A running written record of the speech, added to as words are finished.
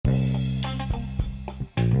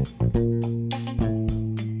Hello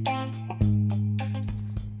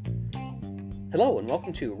and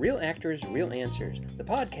welcome to Real Actors, Real Answers, the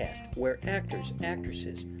podcast where actors,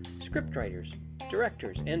 actresses, scriptwriters,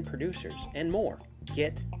 directors, and producers, and more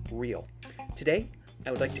get real. Today,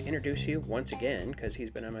 I would like to introduce you once again, because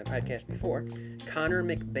he's been on my podcast before, Connor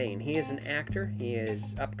McBain. He is an actor, he is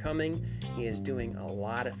upcoming, he is doing a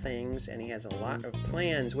lot of things, and he has a lot of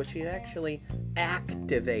plans, which he's actually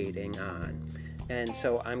activating on. And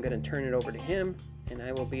so I'm going to turn it over to him, and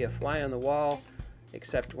I will be a fly on the wall,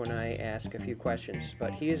 except when I ask a few questions.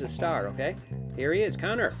 But he is a star, okay? Here he is,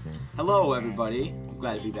 Connor. Hello, everybody. I'm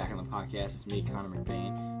glad to be back on the podcast. It's me, Connor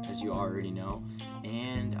McBain, as you already know.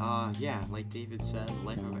 And, like David said, the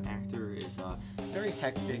life of an actor is very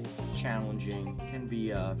hectic, challenging, can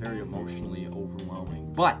be very emotionally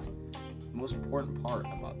overwhelming. But the most important part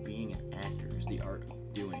about being an actor is the art of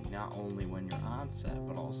doing, not only when you're on set,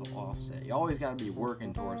 but also off set. You always got to be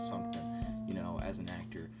working towards something, as an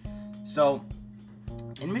actor. So,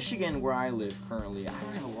 in Michigan, where I live currently, I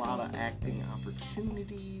don't have a lot of acting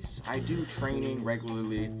opportunities. I do training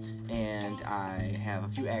regularly, and I have a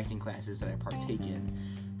few acting classes that I partake in.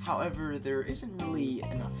 However, there isn't really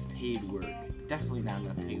enough paid work. Definitely not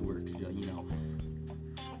enough paid work to,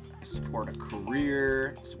 support a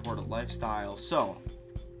career, support a lifestyle. So,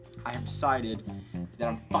 I have decided that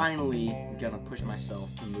I'm finally going to push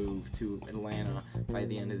myself to move to Atlanta by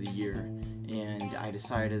the end of the year. And I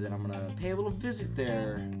decided that I'm going to pay a little visit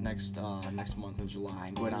there next month in July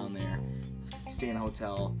and go down there, stay in a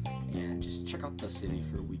hotel, and just check out the city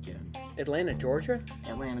for a weekend. Atlanta, Georgia?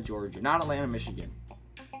 Atlanta, Georgia. Not Atlanta, Michigan.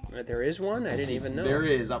 There is one? I didn't even know. There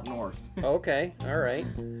is, up north. Okay, all right.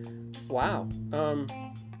 Wow.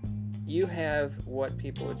 You have what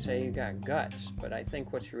people would say you got guts, but I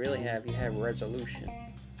think what you really have, you have resolution.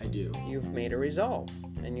 I do. You've made a resolve,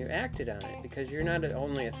 and you acted on it, because you're not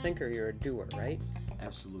only a thinker, you're a doer, right?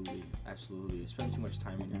 Absolutely. You spend too much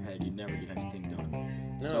time in your head, you never get anything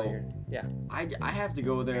done. No, so, yeah. I have to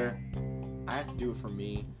go there. I have to do it for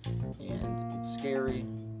me, and it's scary,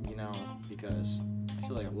 because I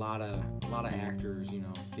feel like a lot of actors,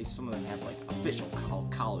 some of them have like official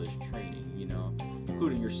college training,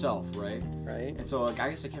 including yourself, right? Right. And so, I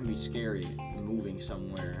guess it can be scary moving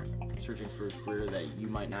somewhere, searching for a career that you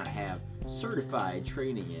might not have certified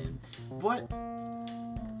training in. But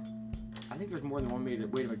I think there's more than one way to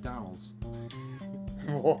McDonald's.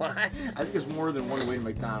 What? I think there's more than one way to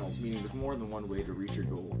McDonald's, meaning there's more than one way to reach your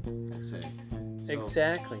goal, I'd say. So,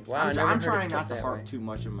 exactly. Wow. I'm trying not to harp too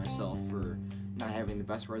much of myself for not having the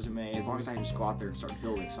best resume, as long as I can just go out there and start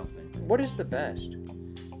building something. What is the best?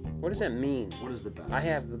 What does that mean? What is the best? I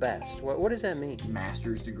have the best. What does that mean?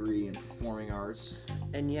 Master's degree in performing arts.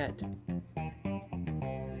 And yet,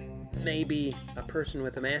 maybe a person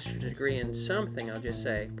with a master's degree in something, I'll just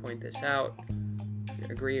say, point this out,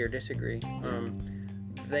 agree or disagree,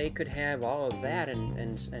 they could have all of that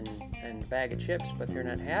and bag of chips, but they're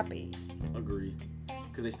not happy. Agree.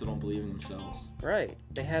 Because they still don't believe in themselves. Right.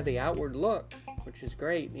 They have the outward look, which is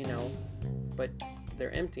great, but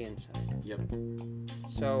they're empty inside. Yep.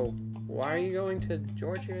 So, why are you going to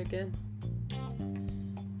Georgia again?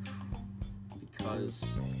 Because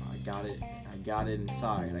I got it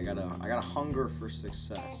inside. I got a hunger for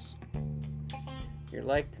success. You're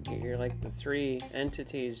like the three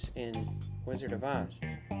entities in Wizard of Oz.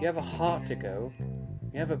 You have a heart to go,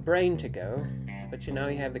 you have a brain to go, but you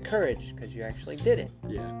have the courage because you actually did it.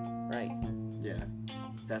 Yeah. Right. Yeah.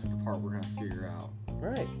 That's the part we're gonna figure out.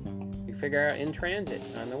 Right. You figure out in transit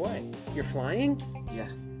on the way. You're flying? Yeah,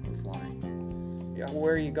 I'm flying. Yeah.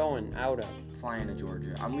 Where are you going out of? Flying to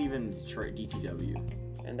Georgia. I'm leaving Detroit, DTW.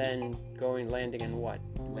 And then landing in what?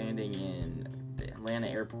 Landing in the Atlanta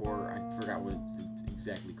airport. I forgot what it's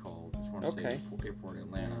exactly called. I just want to say airport in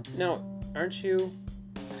Atlanta. Now, aren't you,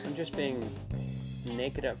 I'm just being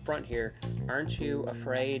naked up front here, aren't you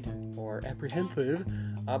afraid or apprehensive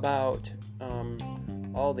about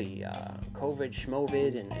all the COVID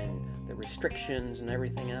schmovid and the restrictions and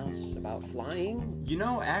everything else about flying?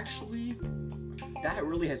 Actually, that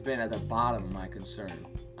really has been at the bottom of my concern,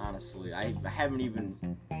 honestly. I haven't even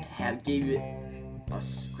gave it a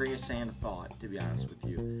grain of sand of thought, to be honest with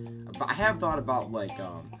you. But I have thought about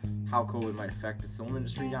how COVID might affect the film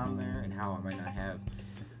industry down there and how I might not have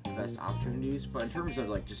the best opportunities. But in terms of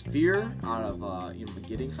just fear out of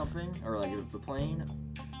getting something or the plane,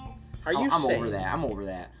 I'm over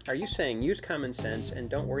that. Are you saying use common sense and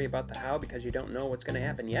don't worry about the how because you don't know what's going to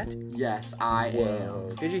happen yet? Yes, I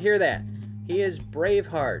am. Did you hear that? He is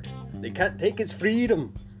Braveheart. They can't take his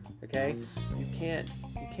freedom. Okay? You can't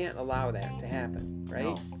allow that to happen, right?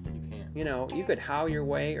 No, you can't. you know, you could how your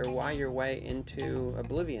way or why your way into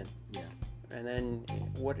oblivion. Yeah. And then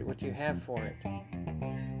what do you have for it?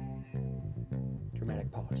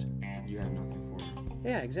 Dramatic pause. You have nothing for it.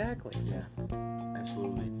 Yeah, exactly. Yeah,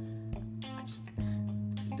 absolutely.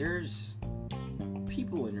 There's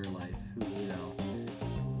people in your life who, you know,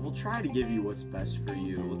 will try to give you what's best for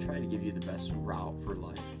you, will try to give you the best route for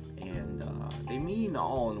life, and they mean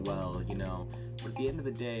all and well, you know, but at the end of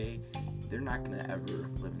the day, they're not gonna ever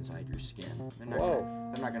live inside your skin. They're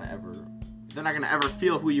not gonna ever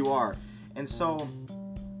feel who you are. And so,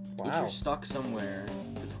 if you're stuck somewhere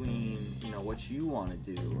between, you know, what you want to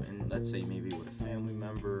do, and let's say maybe what a family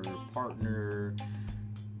member, partner,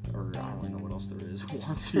 or I don't really know what else there is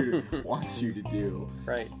wants you to do.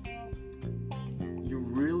 Right. You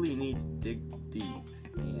really need to dig deep,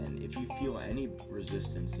 and if you feel any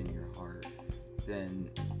resistance in your heart, then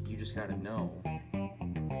you just gotta know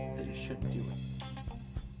that you shouldn't do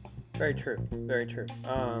it. Very true. Very true.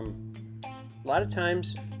 A lot of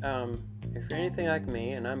times, if you're anything like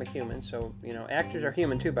me, and I'm a human, so, you know, actors are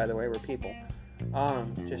human too, by the way, we're people,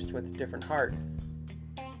 just with a different heart.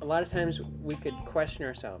 A lot of times we could question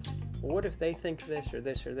ourselves, well, what if they think this or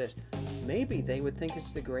this or this? Maybe they would think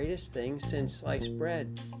it's the greatest thing since sliced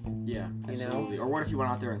bread. Yeah, absolutely. Or what if you went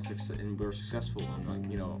out there and were successful and,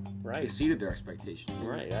 like, you know, exceeded their expectations?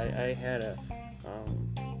 Right. I had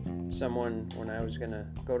someone when I was going to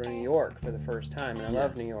go to New York for the first time, and I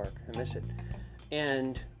love New York. I miss it.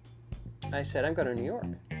 And I said, I'm going to New York.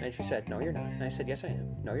 And she said, no, you're not. And I said, yes, I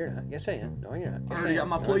am. No, you're not. Yes, I am. No, you're not. Yes, I already got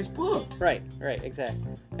my place booked. Right,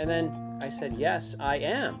 exactly. And then I said, yes, I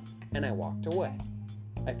am. And I walked away.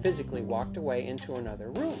 I physically walked away into another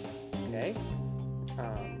room. Okay?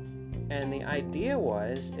 And the idea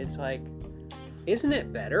was, it's like, isn't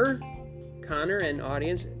it better, Connor and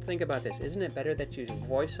audience, think about this. Isn't it better that you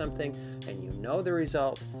voice something and you know the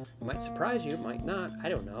result? It might surprise you, it might not. I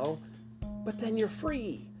don't know. But then you're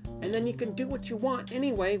free. And then you can do what you want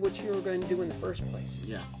anyway, which you were going to do in the first place.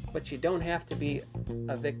 Yeah. But you don't have to be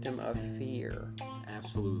a victim of fear.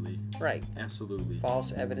 Absolutely. Right. Absolutely.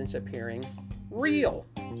 False evidence appearing real.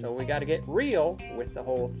 So we got to get real with the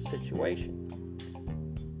whole situation.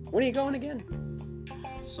 When are you going again?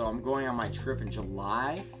 So I'm going on my trip in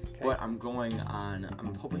July, but I'm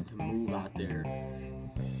hoping to move out there.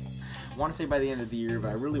 I want to say by the end of the year, but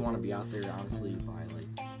I really want to be out there, honestly, by,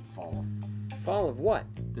 like, fall. Fall of what?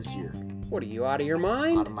 This year. What, are you out of your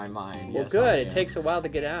mind? Out of my mind, well, yes, good. It takes a while to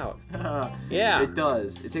get out. Yeah. It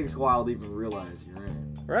does. It takes a while to even realize you're in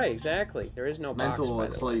it. Right, exactly. There is no mental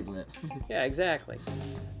box, enslavement. Yeah, exactly.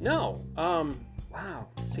 No. Wow.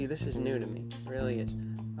 See, this is new to me. It really is.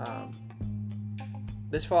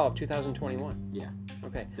 This fall of 2021. Yeah.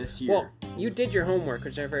 Okay. This year. Well, you did your homework,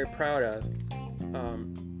 which I'm very proud of.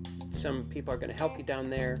 Some people are going to help you down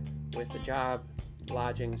there with the job,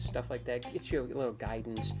 lodging, stuff like that. Get you a little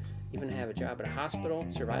guidance. Even have a job at a hospital,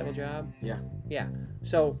 survival job. Yeah. Yeah.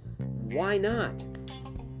 So why not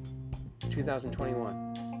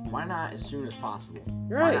 2021? Why not as soon as possible?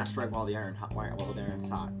 Right. Why not strike while the iron's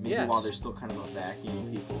hot? Maybe while there's still kind of a vacuum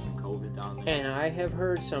of people from COVID down there. And I have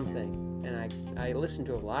heard something, and I listen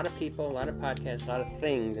to a lot of people, a lot of podcasts, a lot of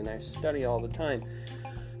things, and I study all the time.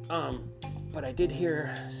 But I did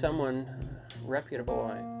hear someone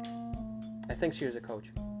reputable, I think she was a coach,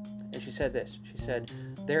 and she said this. She said,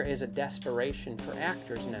 there is a desperation for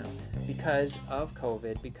actors now because of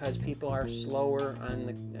COVID, because people are slower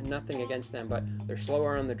nothing against them, but they're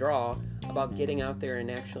slower on the draw about getting out there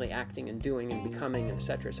and actually acting and doing and becoming, et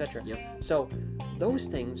cetera, et cetera. Yep. So those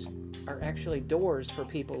things are actually doors for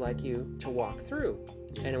people like you to walk through.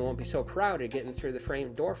 And it won't be so crowded getting through the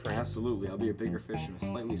door frame. Absolutely. I'll be a bigger fish in a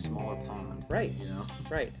slightly smaller pond. Right. You know?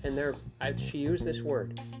 Right. And she used this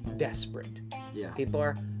word, desperate. Yeah. People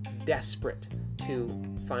are desperate to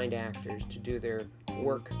find actors to do their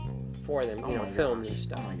work for them, films and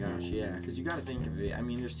stuff. Oh my gosh, yeah. Because you got to think of it. I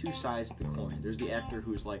mean, there's two sides to the coin. There's the actor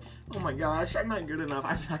who's like, oh my gosh, I'm not good enough.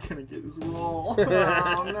 I'm not going to get this role.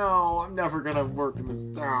 Oh no, I'm never going to work in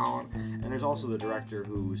this town. And there's also the director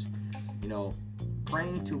who's,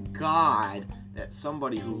 praying to God that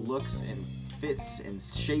somebody who looks and fits and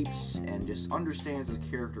shapes and just understands his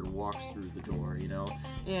character walks through the door,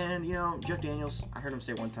 And, Jeff Daniels, I heard him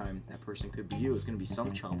say one time, that person could be you. It's going to be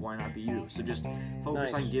some chump. Why not be you? So just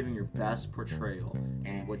focus on giving your best portrayal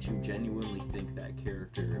and what you genuinely think that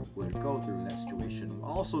character would go through in that situation,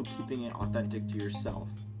 while also keeping it authentic to yourself.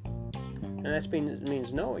 And that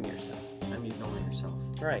means knowing yourself. That means knowing yourself.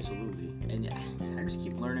 Right. Absolutely. And I just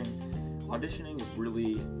keep learning. Auditioning is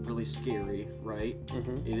really, really scary, right?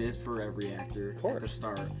 Mm-hmm. It is for every actor at the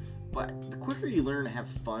start. But the quicker you learn to have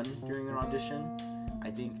fun during an audition, I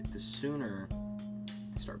think the sooner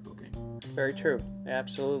I start booking. Very true.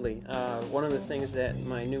 Absolutely. One of the things that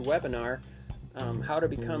my new webinar, How to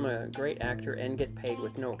Become a Great Actor and Get Paid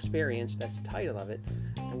with No Experience, that's the title of it.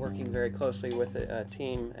 I'm working very closely with a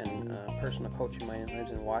team and a personal coach of mine who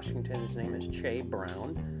lives in Washington. His name is Che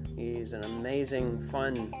Brown. He's an amazing,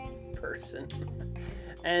 fun person.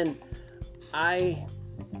 And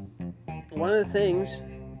one of the things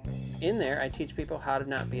in there, I teach people how to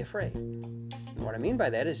not be afraid. And what I mean by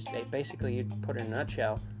that is basically, you put it in a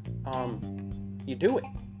nutshell, you do it.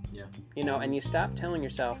 Yeah. You know, and you stop telling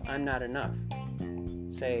yourself, I'm not enough.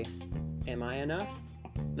 Say, am I enough?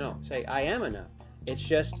 No, say, I am enough. It's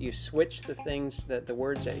just you switch the things, the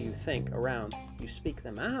words that you think around. You speak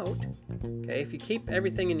them out. Okay, if you keep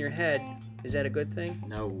everything in your head, is that a good thing?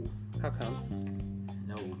 No. How come?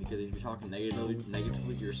 No, because if you're talking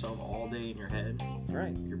negatively to yourself all day in your head,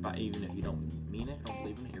 right? Your body, even if you don't mean it, don't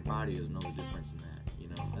believe in it, your body doesn't know the difference in that. You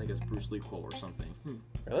know, I think it's Bruce Lee quote or something.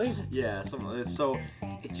 Really? Yeah, so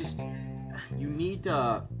it just, you need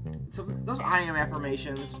so those I am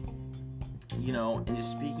affirmations, you know, and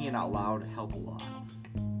just speaking it out loud help a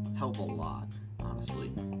lot,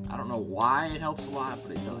 honestly. I don't know why it helps a lot,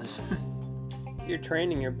 but it does. You're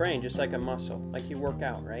training your brain just like a muscle, like you work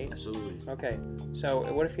out, right? Absolutely. Okay,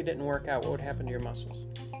 so what if you didn't work out? What would happen to your muscles?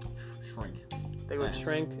 Shrink. They would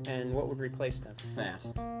shrink, and what would replace them? Fat.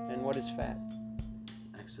 And what is fat?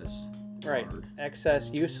 Excess. Right. Hard. Excess,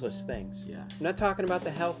 useless things. Yeah. I'm not talking about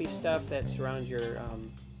the healthy stuff that surrounds your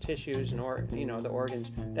tissues and the organs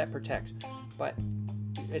that protects, but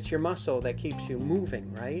it's your muscle that keeps you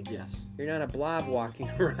moving, right? Yes. You're not a blob walking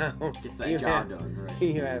around. Get that job done, right?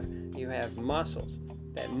 You have muscles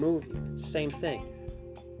that move you. It's the same thing.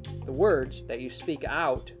 The words that you speak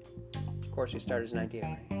out, of course, you start as an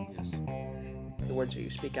idea, right? Yes. The words that you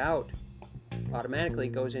speak out automatically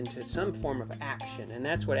goes into some form of action, and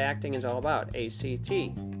that's what acting is all about.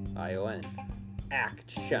 A-C-T-I-O-N.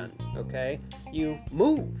 Action, okay? You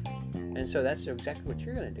move. And so that's exactly what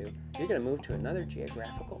you're going to do. You're going to move to another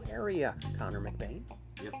geographical area, Connor McBain.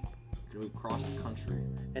 Yep. Going to cross the country.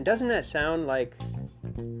 And doesn't that sound like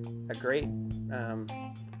a great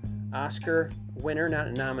Oscar winner, not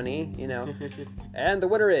a nominee, you know? And the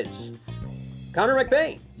winner is Connor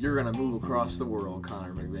McBain. You're going to move across the world,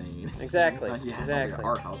 Connor McBain. Exactly. Yeah, exactly. Like an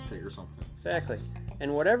art house pig or something. Exactly.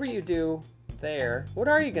 And whatever you do there, what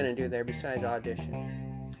are you going to do there besides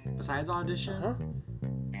audition? Besides audition? Uh-huh.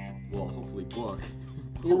 Well, hopefully book.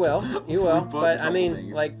 You will. But I mean,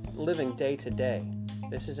 things. like living day to day.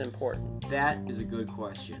 This is important. That is a good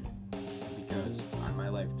question, because my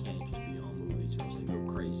life can't just be all movies or else I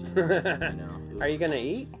go crazy. You know? Are you going to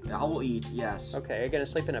eat? I will eat, yes. Okay. Are you going to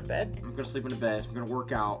sleep in a bed? I'm going to sleep in a bed. I'm going to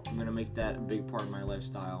work out. I'm going to make that a big part of my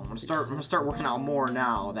lifestyle. I'm going to start working out more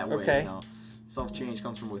now. That way, Okay. you know, self-change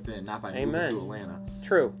comes from within, not by Amen. moving to Atlanta.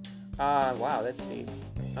 True. Wow, that's neat.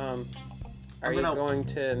 Are you gonna- going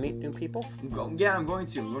to meet new people? I'm going to. I'm going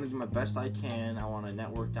to do my best I can. I want to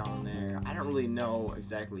network down there. I don't really know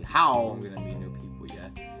exactly how I'm going to meet new people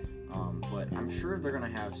yet. But I'm sure they're going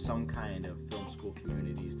to have some kind of film school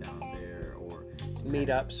communities down there, or some kind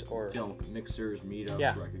Meetups of or film mixers, meetups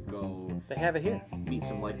Yeah. where I could go they have it here. meet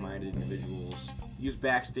some like-minded individuals. Use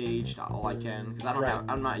Backstage all I can, because I don't Right. have.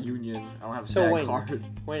 I'm not union. I don't have a So SAG wait. card.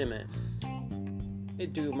 Wait a minute.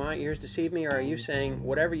 Do my ears deceive me, or are you saying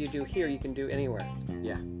whatever you do here, you can do anywhere?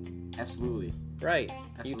 Yeah, absolutely. Right.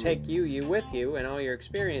 Absolutely. You take you with you and all your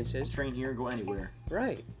experiences. Train here, go anywhere.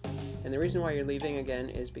 Right. And the reason why you're leaving again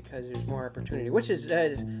is because there's more opportunity, which is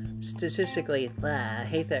statistically, I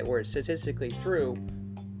hate that word, statistically true.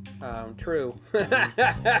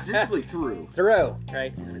 Statistically through. Through,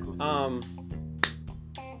 right? I'm gonna go through.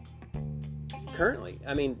 Currently,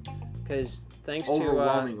 I mean, because thanks to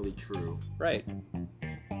Overwhelmingly true. right,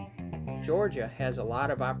 Georgia has a lot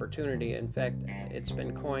of opportunity. In fact, it's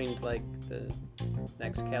been coined like the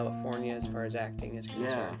next California as far as acting is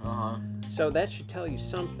concerned. Yeah. So that should tell you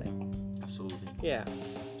something. Absolutely. Yeah.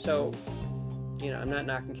 So, I'm not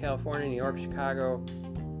knocking California, New York, Chicago,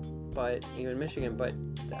 but even Michigan. But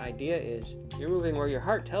the idea is you're moving where your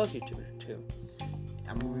heart tells you to.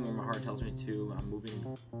 I'm moving where my heart tells me to. I'm moving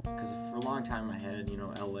because for a long time I had,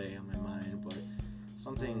 LA on my mind, but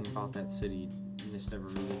something about that city just never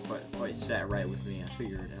really quite sat right with me. I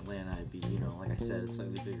figured Atlanta would be, like I said, a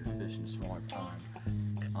slightly bigger fish in a smaller pond.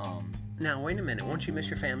 Now, wait a minute. Won't you miss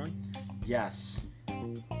your family? Yes,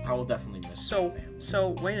 I will definitely miss my family. So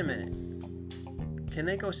wait a minute. Can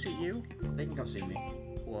they go see you? They can come see me.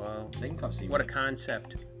 Whoa. They can come see me. What a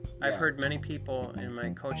concept. I've Yeah. heard many people in my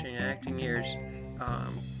coaching and acting years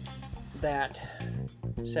that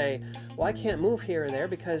say, well, I can't move here or there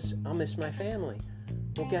because I'll miss my family.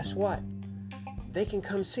 Well, guess what? They can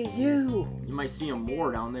come see you. You might see them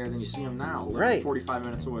more down there than you see them now. Right. 45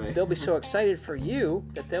 minutes away. They'll be so excited for you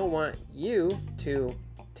that they'll want you to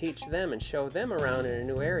teach them and show them around in a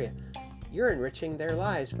new area. You're enriching their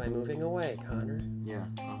lives by moving away, Connor. Yeah,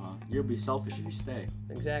 You'll be selfish if you stay.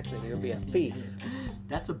 Exactly. You'll be a thief.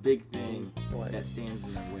 That's a big thing What? that stands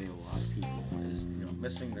in the way of a lot of people is,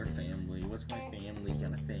 missing their family. What's my family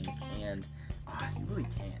gonna think? And you really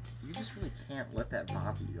can't. You just really can't let that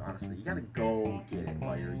bother you, honestly. You gotta go get it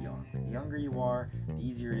while you're young. The younger you are, the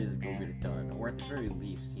easier it is to go get it done. Or at the very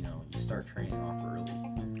least, you start training off early.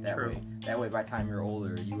 That way, by the time you're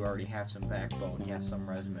older, you already have some backbone, you have some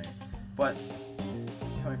resume. But,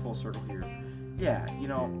 coming full circle here, yeah,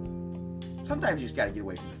 sometimes you just gotta get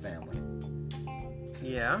away from the family.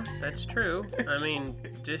 Yeah, that's true. I mean,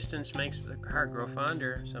 distance makes the heart grow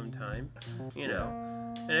fonder sometime,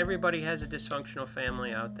 And everybody has a dysfunctional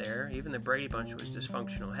family out there. Even the Brady Bunch was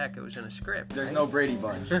dysfunctional. Heck, it was in a script. There's right? no Brady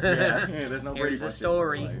Bunch. Yeah, there's no Brady Here's Bunch. the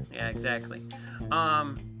story. Yeah, exactly.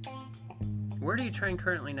 Where do you train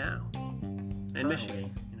currently now? In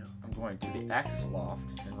Michigan. I'm going to the Actors Loft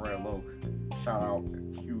in Royal Oak. Shout out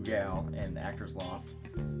Hugh Gal and the Actors Loft.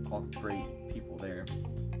 All the great people there.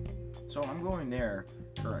 So I'm going there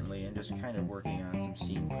currently and just kind of working on some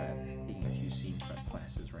scene prep, taking a few scene prep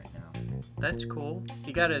classes right now. That's cool.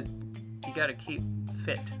 You gotta keep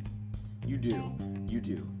fit. You do. You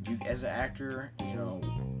as an actor,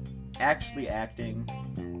 actually acting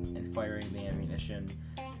and firing the ammunition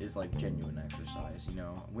is like genuine exercise.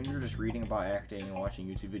 When you're just reading about acting and watching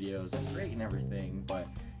YouTube videos, that's great and everything, but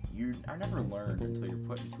you are never learned until you're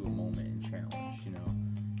put into a moment and challenged.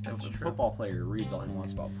 That's If a true. football player reads all he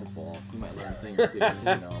wants about football, he might learn a thing or two,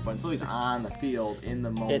 But until he's on the field, in the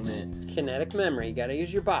moment... It's kinetic memory. You gotta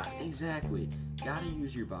use your body. Exactly. Gotta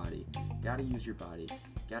use your body.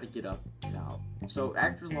 Gotta get up and out. So,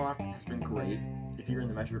 Actors Loft has been great. If you're in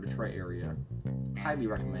the Metro Detroit area, highly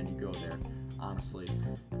recommend you go there, honestly.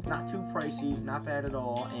 It's not too pricey, not bad at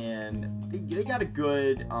all, and they got a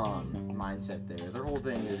good mindset there. Their whole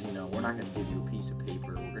thing is, we're not going to give you a piece of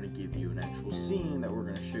paper. We're going to give you an actual scene that we're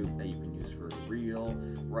going to shoot that you can use for a reel,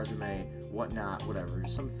 resume, whatnot, whatever.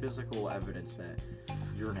 Just some physical evidence that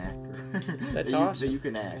you're an actor. That's awesome. That you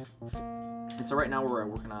can act. And so right now we're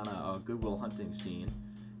working on a Goodwill Hunting scene,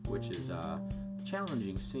 which is a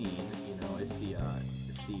challenging scene. It's the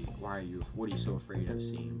what are you so afraid of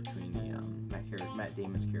scene between the Matt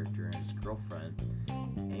Damon's character and his girlfriend.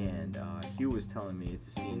 And Hugh was telling me it's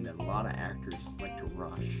a scene that a lot of actors like to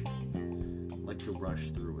rush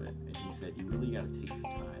through it. And he said you really got to take your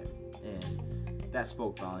time. And that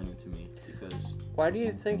spoke volume to me because. Why do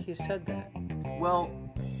you think he said that? Well,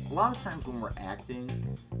 a lot of times when we're acting,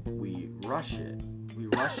 we rush it.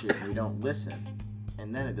 And we don't listen,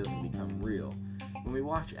 and then it doesn't become real. When we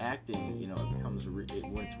watch acting, it becomes when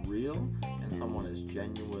it's real, and someone is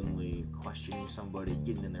genuinely questioning somebody,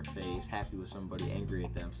 getting in their face, happy with somebody, angry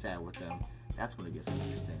at them, sad with them. That's when it gets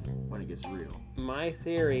interesting. When it gets real. My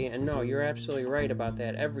theory, and no, you're absolutely right about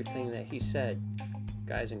that. Everything that he said,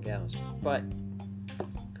 guys and gals, but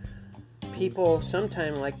people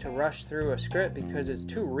sometimes like to rush through a script because it's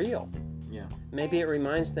too real. Yeah. Maybe it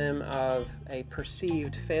reminds them of a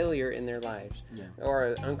perceived failure in their lives, or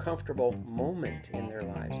an uncomfortable moment in their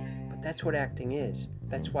lives. But that's what acting is.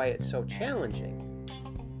 That's why it's so challenging.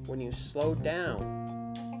 When you slow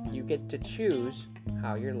down, you get to choose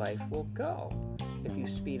how your life will go. If you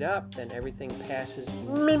speed up, then everything passes,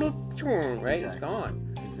 right? Exactly. It's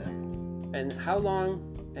gone. Exactly. And how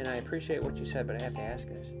long, and I appreciate what you said, but I have to ask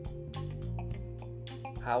this.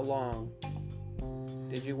 How long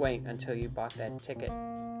did you wait until you bought that ticket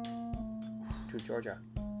to Georgia?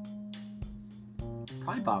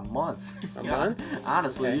 Probably about a month. A month?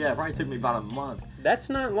 Honestly, Okay. yeah, it probably took me about a month. That's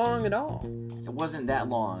not long at all. It wasn't that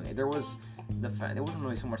long. There wasn't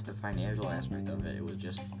really so much the financial aspect of it. It was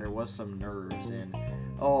just there was some nerves and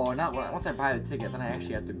once I buy the ticket, then I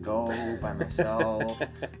actually have to go by myself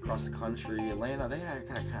across the country. Atlanta, they had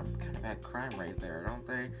kind of bad crime rate there, don't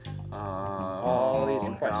they? All these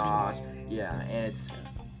questions. Gosh. Yeah, and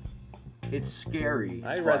it's scary.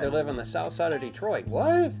 I'd rather live on the south side of Detroit.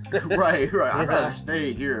 What? right. Yeah. I'd rather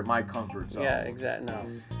stay here in my comfort zone. Yeah,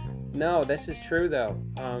 exactly. No, this is true though.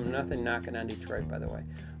 Nothing knocking on Detroit, by the way.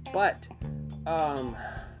 But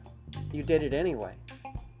you did it anyway.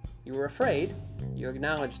 You were afraid. You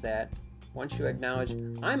acknowledged that. Once you acknowledge,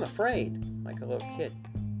 I'm afraid, like a little kid,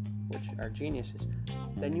 which are geniuses,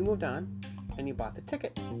 then you moved on and you bought the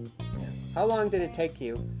ticket. Yeah. How long did it take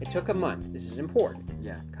you? It took a month. This is important.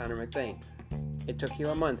 Yeah. Connor McBain. It took you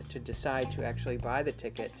a month to decide to actually buy the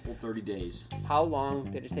ticket. Full 30 days. How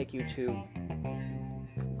long did it take you to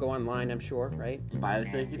go online, I'm sure, right? And buy the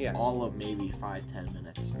tickets, Yeah. all of maybe 5-10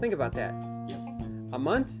 minutes. Think about that. Yep. A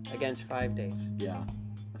month against 5 days. Yeah.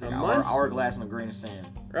 It's like A an month? hourglass and a grain of sand.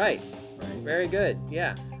 Right. Right. Very good.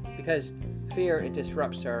 Yeah. Because fear, it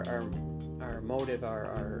disrupts our motive,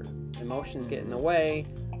 our emotions get in the way,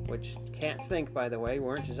 which can't think, by the way. We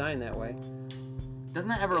weren't designed that way. Doesn't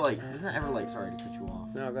that ever sorry to cut you off.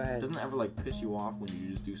 No, go ahead. Doesn't it ever piss you off when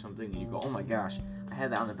you just do something and you go, oh my gosh, I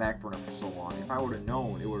had that on the back burner for so long. If I would have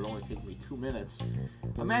known, it would have only taken me 2 minutes.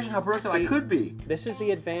 Imagine how productive I could be. This is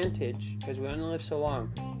the advantage, because we only live so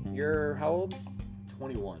long. You're how old?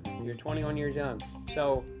 21. You're 21 years young.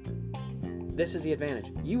 So this is the advantage.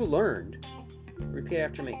 You learned. Repeat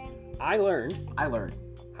after me. I learned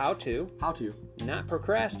how to not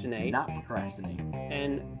procrastinate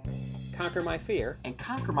and conquer my fear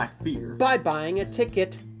by buying a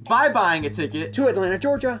ticket to Atlanta,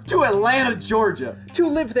 Georgia, to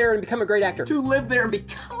live there and become a great actor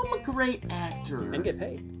and get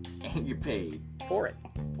paid for it.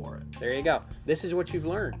 There you go. This is what you've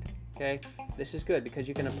learned. Okay, this is good because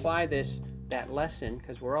you can apply that lesson,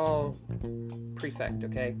 because we're all prefect.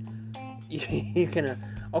 Okay, you can.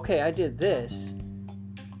 Okay, I did this.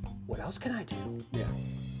 What else can I do? Yeah.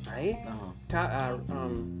 Right.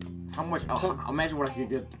 How much? Imagine what I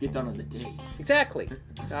could get done in the day. Exactly.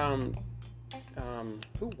 Who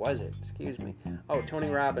was it? Excuse me. Oh, Tony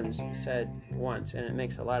Robbins said once, and it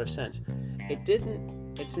makes a lot of sense.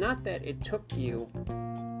 It's not that it took you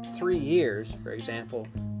 3 years, for example,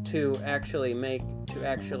 to actually make the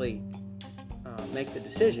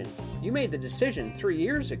decision. You made the decision 3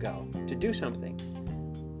 years ago to do something.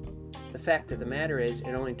 The fact of the matter is,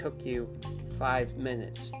 it only took you 5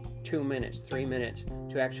 minutes, 2 minutes, 3 minutes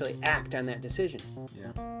to actually act on that decision.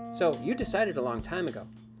 Yeah. So you decided a long time ago,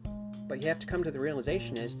 but you have to come to the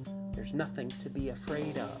realization is there's nothing to be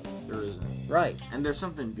afraid of. There isn't. Right. And there's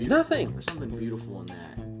something beautiful. Nothing. There's something beautiful in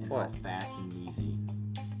that. And what? How fast and easy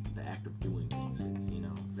the act of doing things is.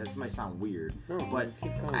 That might sound weird, No, but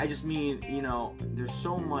I just mean, there's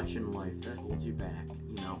so much in life that holds you back.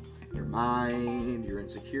 Your mind, your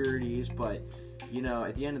insecurities, but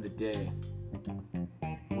at the end of the day,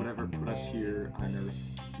 whatever put us here on earth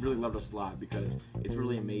really loved us a lot, because it's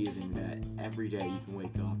really amazing that every day you can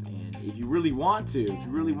wake up, and if you really want it,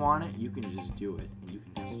 you can just do it, and you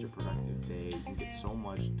can have such a productive day. You can get so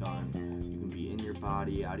much done. You can be in your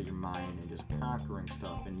body, out of your mind, and just conquering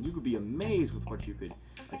stuff, and you could be amazed with what you could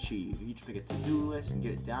achieve. You just make a to-do list and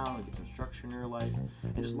get it down and get some structure in your life.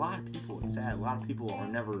 And just a lot of people, it's sad, a lot of people are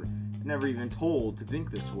never even told to think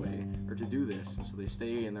this way or to do this, and so they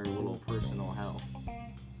stay in their little personal hell.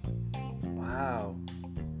 Wow.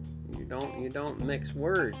 You don't mix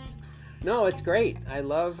words. No, it's great. I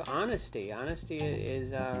love honesty. Honesty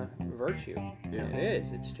is virtue. Yeah. It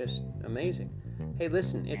is. It's just amazing. Hey,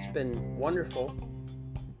 listen, it's been wonderful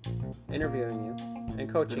interviewing you and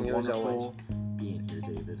coaching you as always. Being here,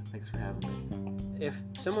 David. Thanks for having me. If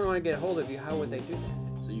someone wanted to get a hold of you, how would they do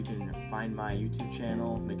that? So you can find my YouTube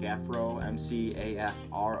channel, McAfro,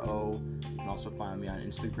 MCAFRO. You can also find me on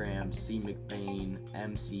Instagram, CMcBain,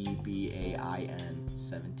 MCBAIN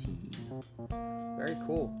 17. Very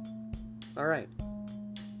cool. All right.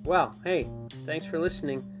 Well, hey, thanks for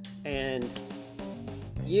listening. And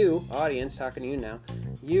you, audience, talking to you now,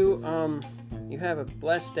 you have a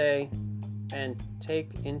blessed day, and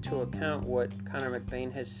take into account what Connor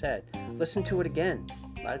McBain has said. Listen to it again.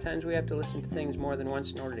 A lot of times we have to listen to things more than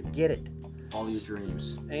once in order to get it. All your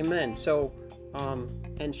dreams. Amen. So,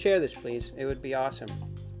 and share this, please. It would be awesome.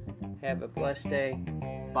 Have a blessed day.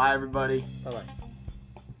 Bye, everybody. Bye-bye.